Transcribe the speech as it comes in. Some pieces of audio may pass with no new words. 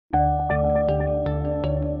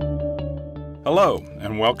Hello,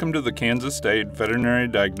 and welcome to the Kansas State Veterinary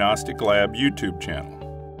Diagnostic Lab YouTube channel.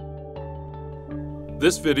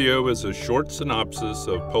 This video is a short synopsis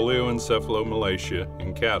of polioencephalomalacia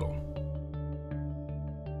in cattle.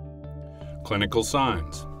 Clinical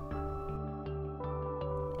signs: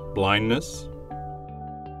 blindness,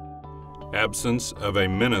 absence of a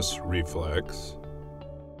menace reflex,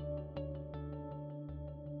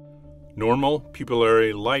 normal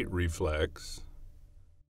pupillary light reflex,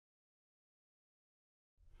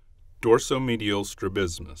 dorsomedial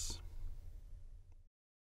strabismus.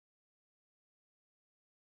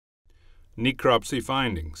 Necropsy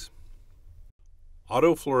findings: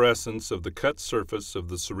 autofluorescence of the cut surface of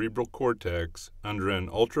the cerebral cortex under an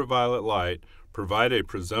ultraviolet light provide a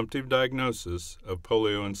presumptive diagnosis of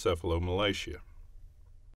polioencephalomalacia.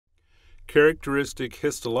 Characteristic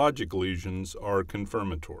histologic lesions are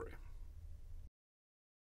confirmatory.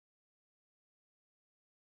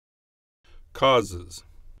 Causes: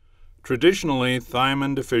 traditionally,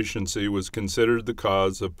 thiamine deficiency was considered the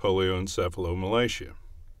cause of polioencephalomalacia.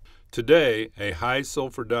 Today, a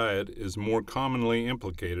high-sulfur diet is more commonly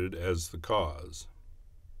implicated as the cause.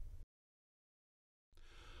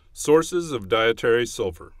 Sources of dietary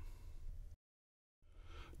sulfur: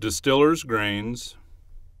 distillers' grains,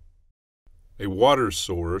 a water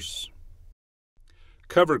source,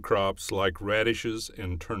 cover crops like radishes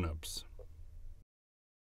and turnips.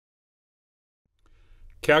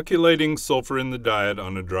 Calculating sulfur in the diet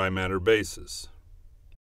on a dry matter basis.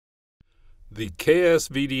 The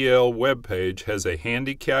KSVDL webpage has a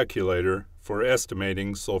handy calculator for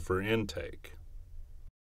estimating sulfur intake.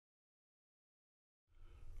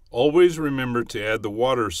 Always remember to add the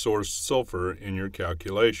water source sulfur in your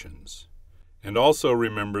calculations, and also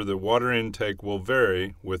remember that water intake will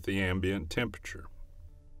vary with the ambient temperature.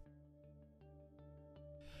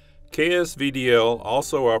 KSVDL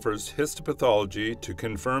also offers histopathology to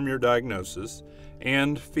confirm your diagnosis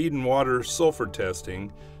and feed and water sulfur testing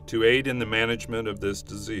to aid in the management of this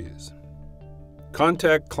disease.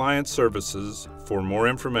 Contact client services for more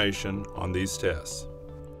information on these tests.